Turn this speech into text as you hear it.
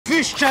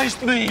fish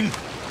chased me!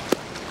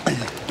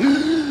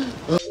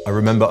 I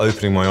remember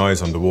opening my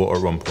eyes underwater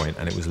at one point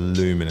and it was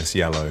luminous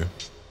yellow.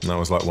 And that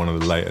was like one of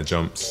the later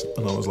jumps.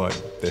 And I was like,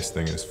 this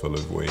thing is full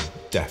of wee.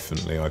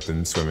 Definitely, I've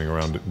been swimming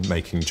around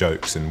making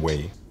jokes in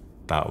wee.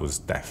 That was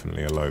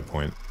definitely a low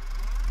point.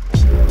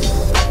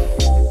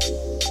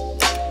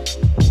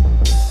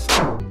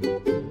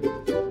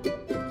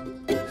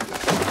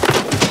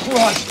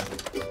 Christ!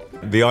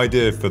 The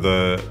idea for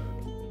the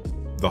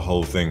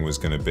whole thing was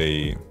going to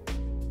be,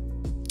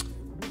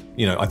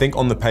 you know, I think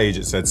on the page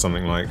it said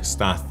something like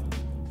Stath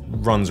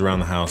runs around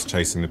the house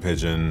chasing the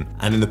pigeon,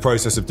 and in the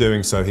process of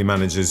doing so he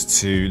manages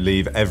to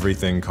leave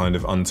everything kind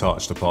of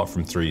untouched apart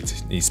from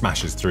he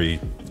smashes 3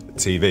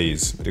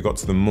 TVs. But it got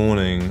to the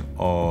morning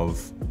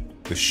of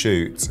the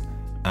shoot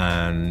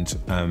and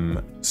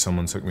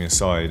someone took me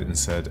aside and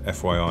said,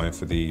 FYI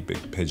for the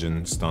big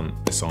pigeon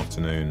stunt this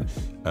afternoon,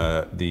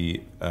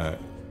 the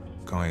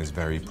guy is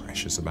very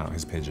precious about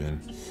his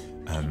pigeon,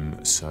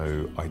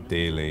 so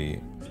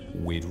ideally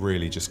we'd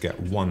really just get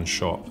one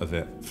shot of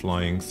it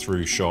flying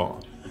through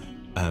shot,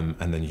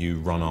 and then you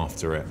run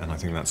after it, and I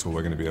think that's all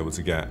we're going to be able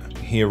to get.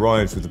 He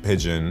arrived with the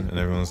pigeon and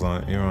everyone's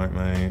like, you all right,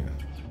 mate?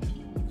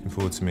 Looking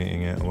forward to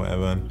meeting it or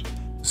whatever.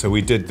 So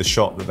we did the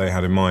shot that they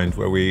had in mind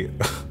where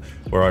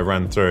where I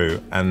ran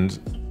through, and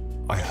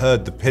I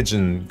heard the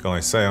pigeon guy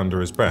say under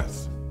his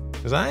breath,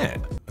 is that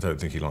it? I don't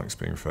think he likes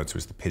being referred to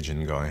as the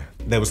pigeon guy.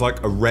 There was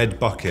like a red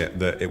bucket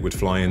that it would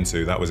fly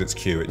into. That was its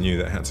cue. It knew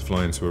that it had to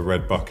fly into a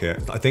red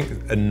bucket. I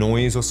think a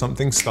noise or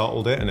something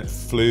startled it and it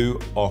flew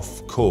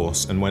off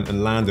course and went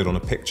and landed on a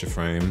picture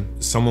frame.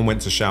 Someone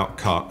went to shout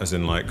cut, as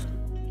in like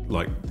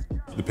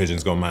the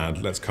pigeon's gone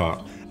mad, let's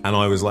cut. And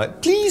I was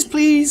like, please,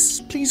 please,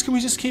 please, can we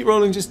just keep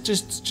rolling,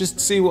 just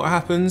see what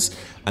happens?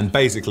 And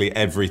basically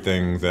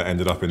everything that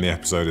ended up in the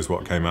episode is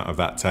what came out of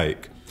that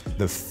take.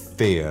 The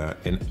fear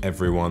in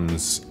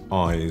everyone's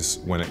eyes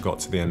when it got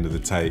to the end of the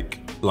take,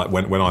 like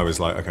when I was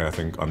like, okay, I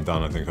think I'm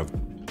done, I think I've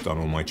done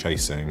all my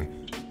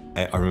chasing.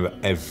 I remember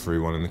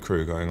everyone in the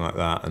crew going like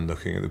that and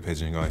looking at the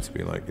pigeon guy to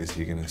be like, is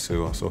he gonna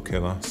sue us or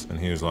kill us? And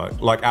he was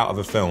like out of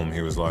a film,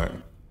 he was like,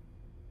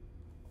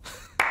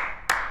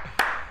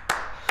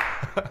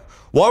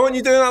 why weren't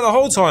you doing that the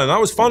whole time? That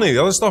was funny,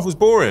 the other stuff was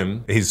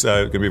boring. He's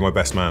gonna be my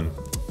best man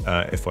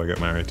if I get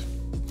married.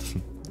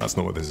 That's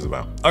not what this is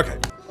about. Okay.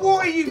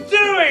 What are you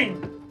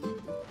doing?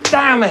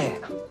 Damn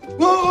it!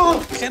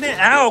 Oh, get it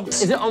out!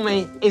 Is it on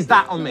me? Is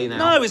that on me now?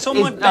 No, it's on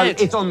my bed. No,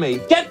 it's on me.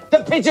 Get the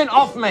pigeon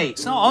off me!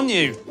 It's not on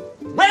you.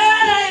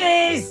 There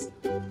it is!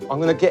 I'm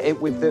gonna get it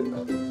with the...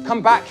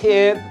 Come back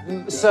here,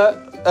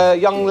 sir,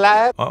 young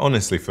lad. I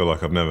honestly feel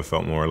like I've never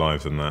felt more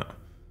alive than that.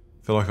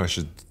 I feel like I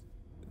should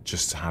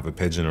just have a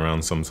pigeon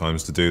around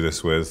sometimes to do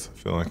this with. I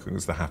feel like it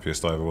was the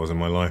happiest I ever was in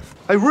my life.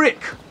 Hey,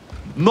 Rick!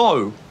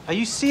 No! Are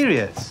you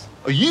serious?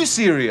 Are you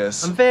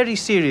serious? I'm very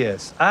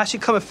serious. I actually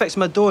come and fix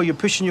my door. You're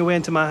pushing your way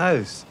into my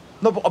house.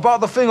 No, but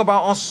about the thing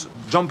about us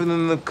jumping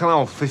in the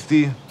canal,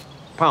 £50.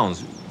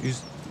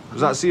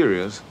 Was that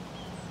serious?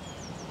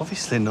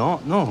 Obviously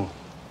not, no.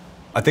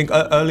 I think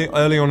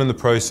early on in the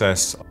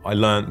process, I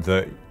learned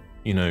that,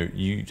 you know,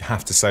 you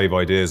have to save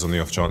ideas on the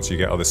off chance you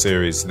get other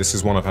series. This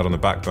is one I've had on the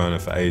back burner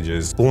for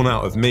ages. Born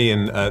out of me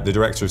and the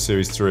director of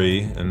series 3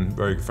 and a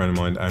very good friend of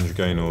mine, Andrew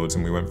Gaynord,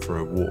 and we went for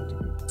a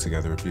walk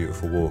together, a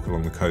beautiful walk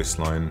along the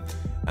coastline.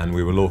 And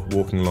we were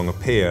walking along a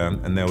pier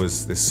and there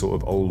was this sort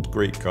of old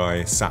Greek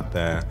guy sat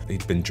there.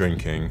 He'd been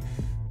drinking.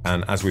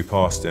 And as we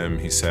passed him,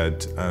 he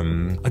said,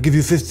 I'll give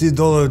you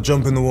 $50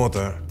 jump in the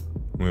water.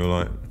 And we were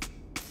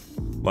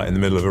like in the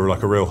middle of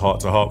a real heart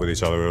to heart with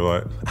each other. We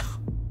were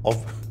like,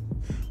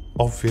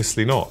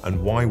 obviously not.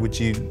 And why would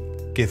you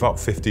give up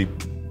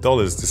 $50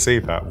 to see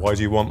that? Why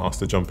do you want us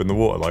to jump in the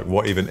water? Like,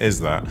 what even is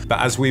that?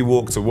 But as we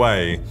walked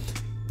away,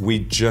 we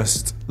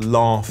just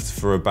laughed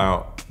for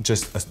about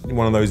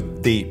one of those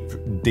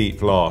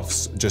deep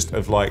laughs, just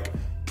of like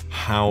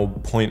how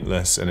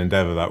pointless an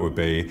endeavor that would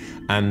be.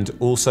 And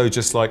also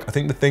just like, I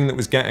think the thing that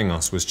was getting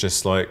us was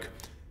just like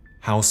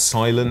how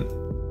silent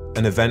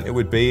an event it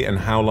would be and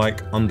how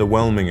like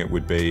underwhelming it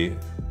would be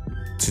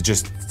to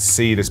just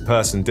see this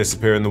person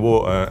disappear in the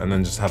water and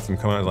then just have them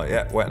come out like,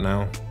 yeah, wet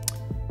now.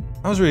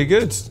 That was really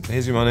good.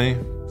 Here's your money.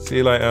 See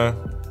you later.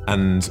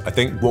 And I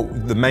think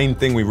the main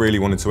thing we really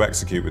wanted to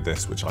execute with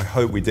this, which I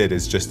hope we did,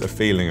 is just a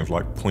feeling of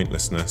like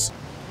pointlessness.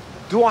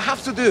 Do I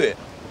have to do it?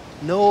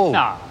 No.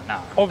 No.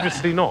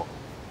 Obviously not.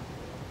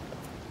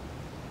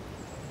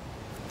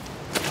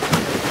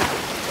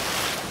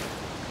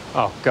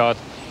 Oh, God.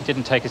 He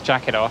didn't take his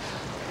jacket off.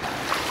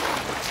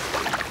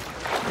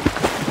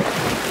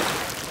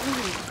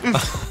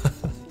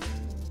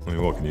 I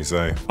mean, what can you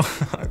say?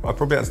 I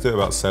probably had to do it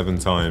about 7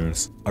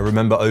 times. I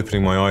remember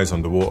opening my eyes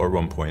underwater at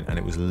one point and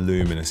it was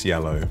luminous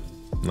yellow.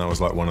 And that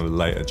was like one of the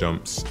later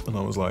jumps. And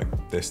I was like,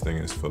 this thing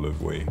is full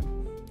of wee.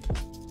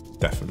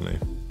 Definitely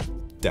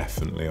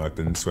I've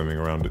been swimming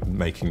around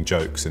making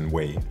jokes in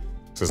wee.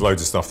 So there's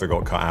loads of stuff that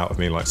got cut out of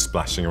me, like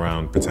splashing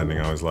around, pretending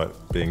I was like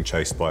being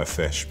chased by a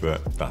fish,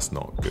 but that's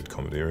not good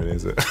comedy really,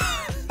 is it?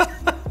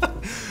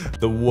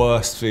 The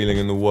worst feeling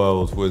in the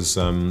world was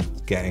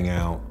getting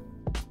out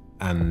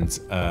and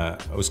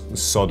it was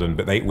sodden,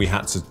 but we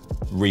had to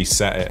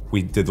reset it.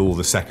 We did all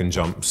the second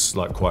jumps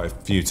like quite a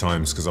few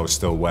times because I was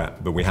still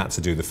wet, but we had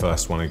to do the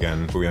first one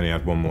again, but we only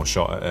had one more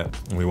shot at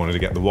it. And we wanted to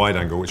get the wide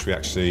angle, which we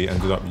actually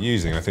ended up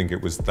using. I think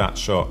it was that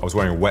shot. I was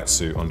wearing a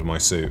wetsuit under my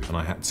suit and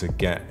I had to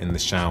get in the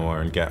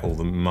shower and get all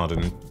the mud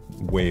and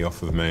wee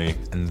off of me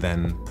and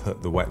then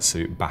put the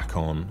wetsuit back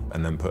on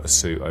and then put a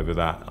suit over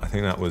that. I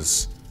think that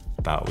was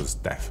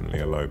definitely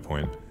a low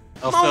point.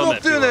 I'm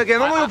not doing it again.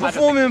 I'm not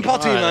performing in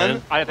Putty,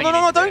 man.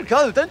 No, don't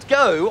go. Don't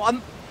go.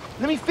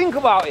 Let me think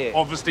about it.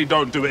 Obviously,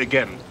 don't do it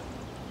again.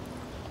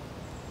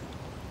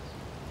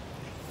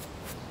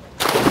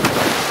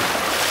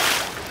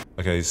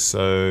 Okay,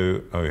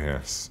 so, oh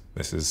yes,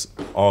 this is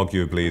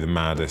arguably the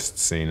maddest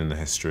scene in the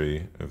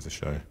history of the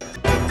show.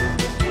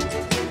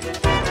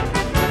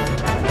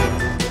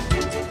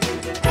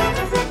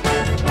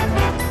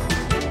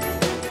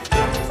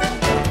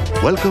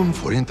 Welcome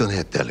for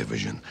internet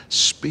television.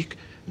 Speak,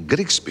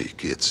 Greek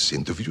speak. It's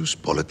interviews,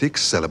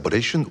 politics,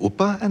 celebration,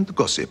 upa, and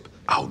gossip.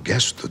 Our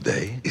guest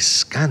today is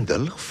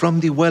Scandal from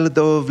the world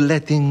of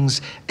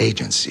lettings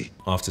agency.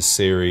 After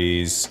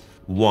series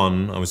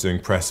 1, I was doing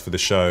press for the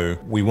show.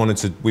 We wanted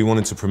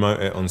to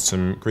promote it on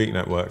some Greek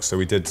networks, so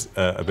we did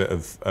a bit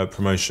of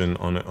promotion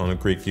on a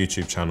Greek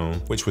YouTube channel,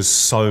 which was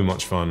so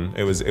much fun.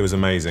 It was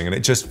amazing, and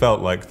it just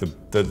felt like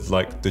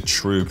the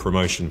true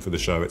promotion for the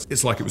show.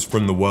 It's like it was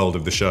from the world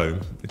of the show.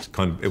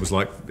 It was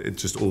like it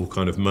just all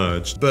kind of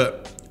merged.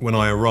 But when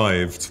I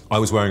arrived, I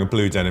was wearing a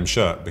blue denim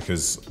shirt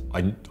because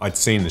I'd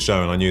seen the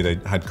show and I knew they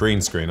had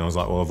green screen. I was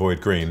like, well,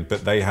 avoid green,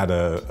 but they had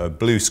a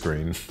blue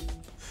screen,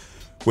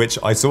 which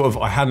I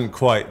hadn't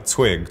quite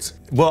twigged.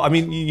 Well, I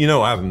mean, you know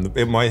what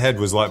happened. My head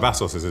was like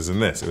Vassos's is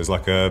in this. It was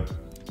like a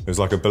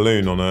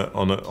balloon on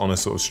a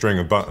sort of string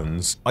of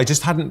buttons. I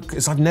just hadn't,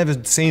 because I've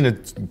never seen a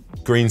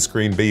green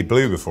screen be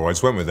blue before. I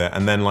just went with it,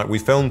 and then like we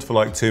filmed for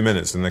like 2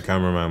 minutes, and the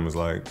cameraman was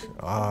like,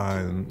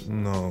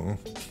 no.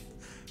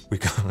 We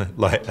kind of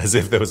like, as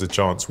if there was a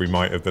chance we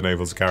might have been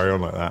able to carry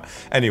on like that.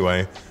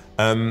 Anyway,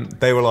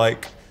 they were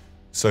like,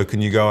 so can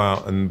you go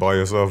out and buy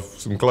yourself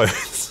some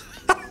clothes?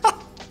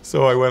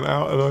 So I went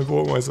out and I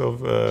bought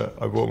myself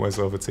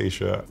a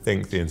t-shirt. I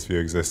think the interview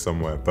exists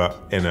somewhere, but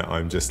in it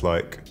I'm just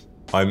like,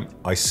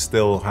 I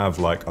still have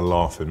like a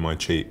laugh in my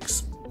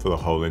cheeks for the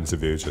whole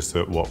interview, just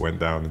at what went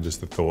down and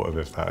just the thought of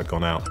if that had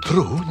gone out.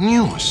 True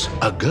news.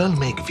 A girl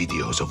make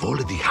videos of all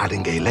of the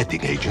Haringey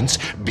letting agents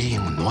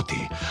being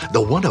naughty.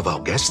 The one of our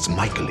guests,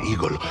 Michael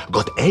Eagle,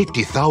 got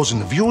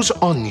 80,000 views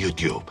on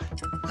YouTube.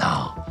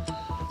 Now,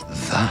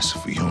 that's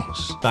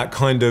views. That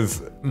kind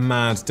of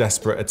mad,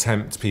 desperate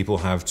attempt people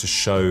have to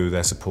show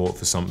their support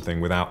for something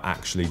without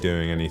actually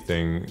doing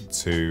anything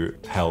to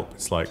help.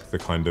 It's like the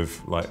kind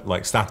of,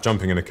 like Stath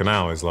jumping in a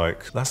canal is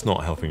like, that's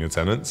not helping your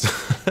tenants.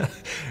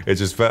 It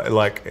just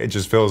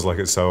feels like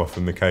it's so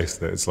often the case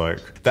that it's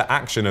like, the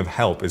action of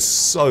help is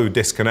so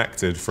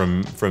disconnected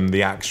from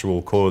the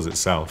actual cause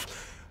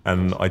itself.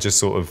 And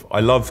I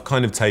love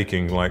kind of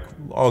taking like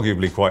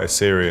arguably quite a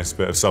serious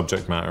bit of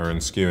subject matter and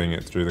skewing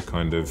it through the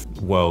kind of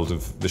world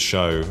of the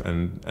show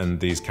and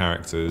these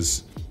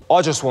characters.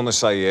 I just want to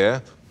say, yeah,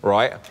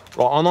 right?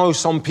 I know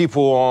some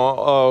people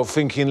are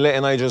thinking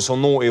letting agents are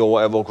naughty or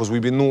whatever because we've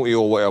been naughty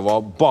or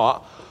whatever,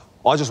 but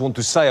I just want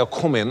to say a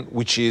comment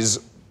which is,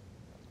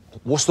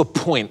 what's the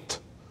point?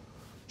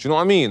 Do you know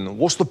what I mean?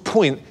 What's the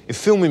point in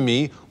filming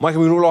me,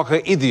 making me look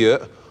like an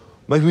idiot,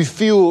 making me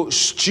feel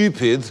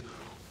stupid,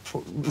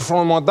 in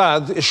front of my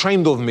dad,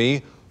 ashamed of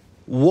me?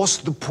 What's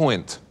the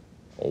point?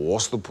 Or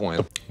what's the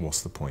point?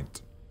 What's the point?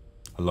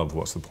 I love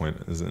what's the point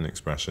as an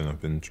expression. I've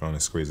been trying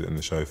to squeeze it in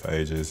the show for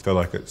ages. I feel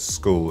like at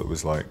school it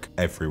was like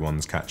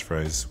everyone's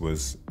catchphrase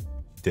was,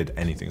 did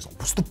anything. It's like,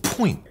 what's the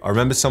point? I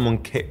remember someone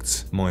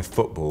kicked my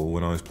football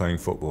when I was playing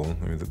football,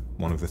 maybe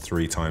one of the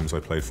 3 times I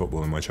played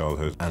football in my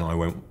childhood, and I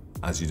went,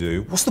 as you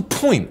do, what's the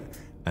point?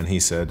 And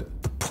he said,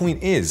 the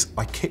point is,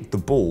 I kicked the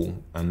ball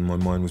and my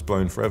mind was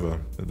blown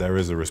forever. There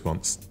is a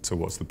response to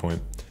what's the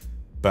point.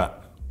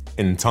 But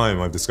in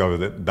time, I've discovered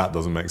that that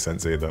doesn't make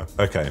sense either.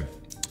 Okay,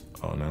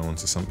 now on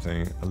to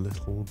something a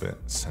little bit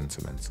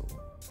sentimental.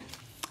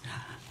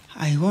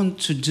 I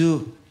want to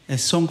do a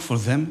song for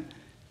them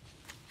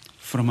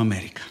from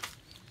America.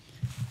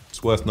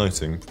 It's worth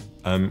noting,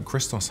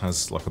 Christos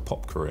has like a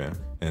pop career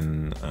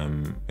in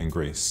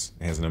Greece.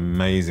 He has an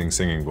amazing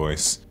singing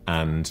voice,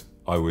 and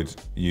I would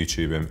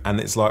YouTube him, and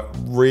it's like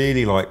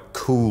really like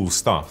cool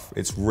stuff.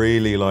 It's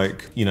really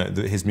like, you know,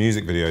 his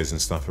music videos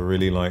and stuff are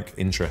really like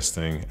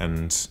interesting,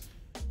 and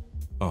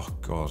oh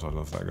God, I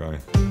love that guy.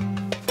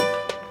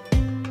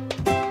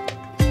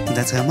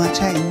 That's how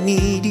much I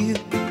need you,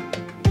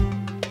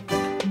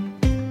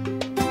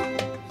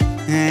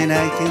 and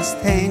I can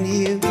stand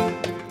you.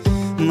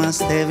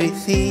 Must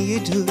everything you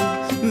do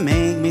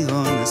make me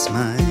wanna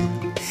smile,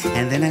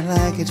 and then I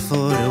like it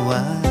for a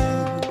while.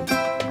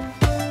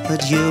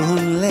 But you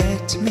won't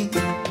let me.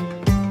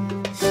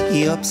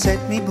 You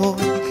upset me, boy,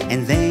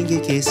 and then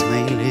you kiss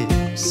my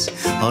lips.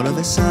 All of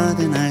a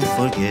sudden I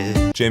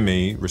forget.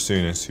 Jimmy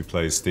Rasunis, who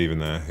plays Stephen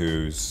there,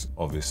 who's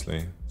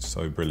obviously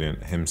so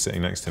brilliant. Him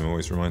sitting next to him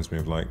always reminds me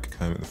of like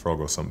Kermit the Frog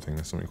or something.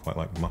 There's something quite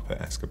like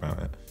Muppet-esque about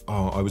it.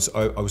 Oh, I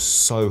was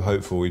so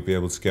hopeful we'd be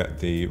able to get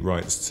the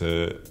rights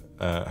to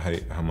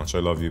Hey, How Much I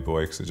Love You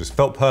Boy, because it just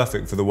felt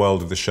perfect for the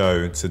world of the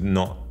show to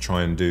not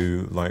try and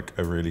do like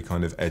a really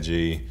kind of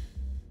edgy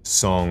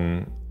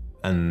song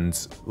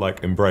and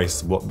like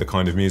embrace what the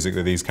kind of music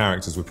that these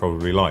characters would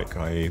probably like,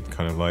 i.e.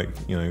 kind of like,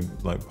 you know,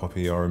 like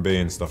poppy R&B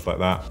and stuff like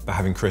that. But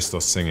having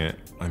Christos sing it,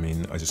 I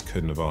mean, I just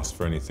couldn't have asked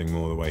for anything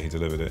more the way he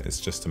delivered it.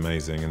 It's just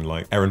amazing. And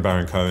like Aaron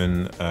Baron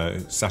Cohen,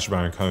 Sacha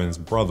Baron Cohen's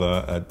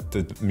brother,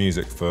 did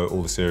music for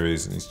all the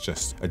series, and he's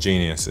just a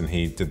genius, and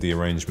he did the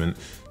arrangement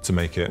to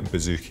make it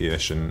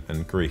bouzouki-ish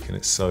and Greek, and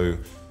it's so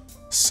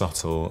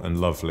subtle and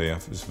lovely. I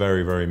was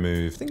very, very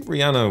moved. I think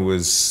Rihanna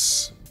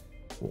was,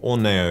 or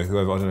Neo,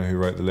 whoever, I don't know who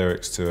wrote the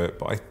lyrics to it,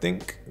 but I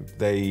think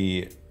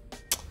they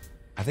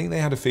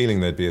had a feeling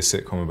there'd be a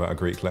sitcom about a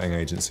Greek letting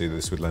agency that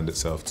this would lend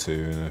itself to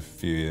in a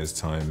few years'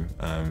 time.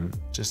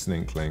 Just an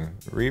inkling.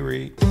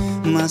 Riri.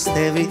 Must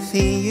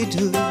everything you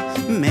do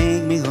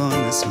make me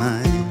wanna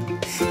smile,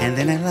 and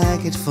then I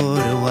like it for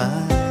a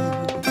while,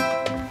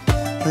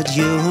 but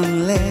you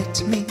won't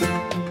let me.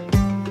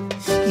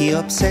 You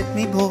upset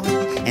me, boy,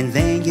 and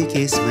then you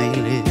kiss my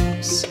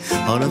lips.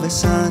 All of a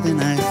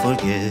sudden I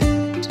forget.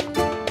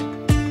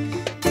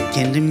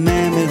 Can't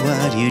remember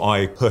what you...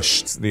 I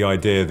pushed the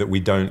idea that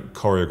we don't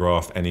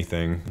choreograph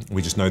anything.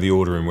 We just know the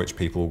order in which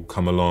people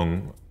come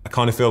along. I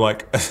kind of feel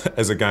like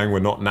as a gang, we're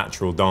not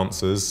natural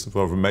dancers,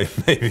 well,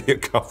 maybe a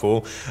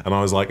couple. And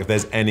I was like, if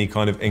there's any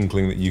kind of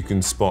inkling that you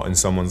can spot in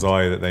someone's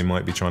eye that they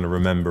might be trying to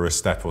remember a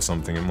step or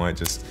something, it might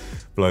just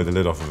blow the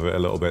lid off of it a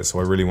little bit. So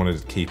I really wanted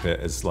to keep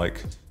it as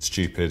like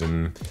stupid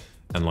and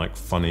like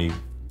funny,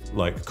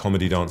 like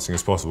comedy dancing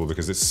as possible,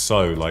 because it's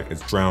so like,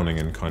 it's drowning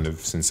in kind of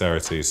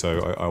sincerity.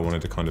 So I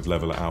wanted to kind of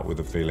level it out with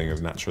a feeling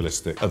of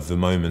naturalistic, of the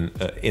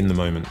moment, in the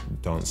moment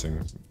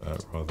dancing,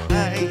 rather.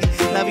 I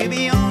love you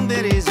beyond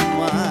the reason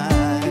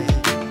why,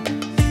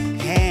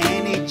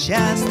 and it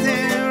just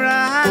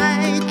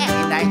right,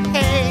 and I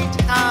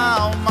hate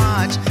how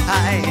much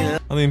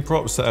I mean,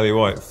 props to Ellie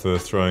White for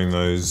throwing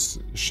those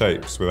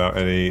shapes without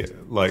any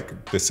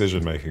like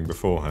decision making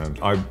beforehand.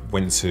 I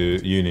went to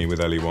uni with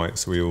Ellie White,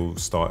 so we all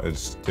started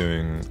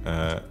doing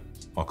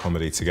our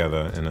comedy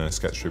together in a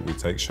sketch troupe. We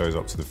take shows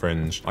up to the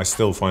Fringe. I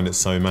still find it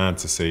so mad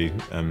to see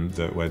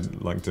that we're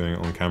like doing it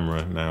on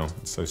camera now.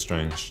 It's so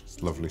strange.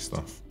 It's lovely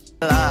stuff.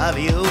 love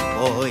you,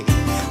 boy.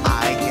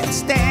 I can't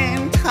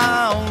stand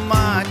how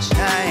much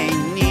I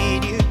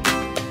need you,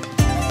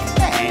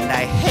 and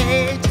I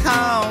hate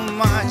how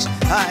much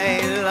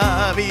I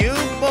love you,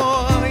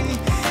 boy.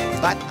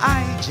 But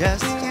I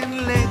just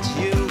can't let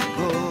you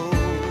go.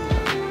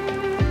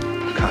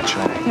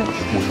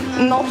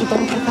 Non, tu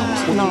donnes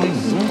pas.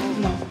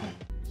 Non.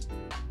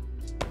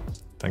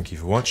 Thank you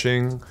for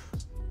watching.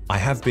 I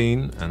have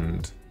been,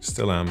 and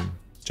still am,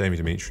 Jamie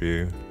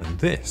Demetriou, and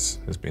this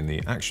has been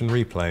the action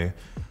replay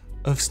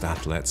of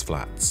Stath Lets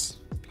Flats.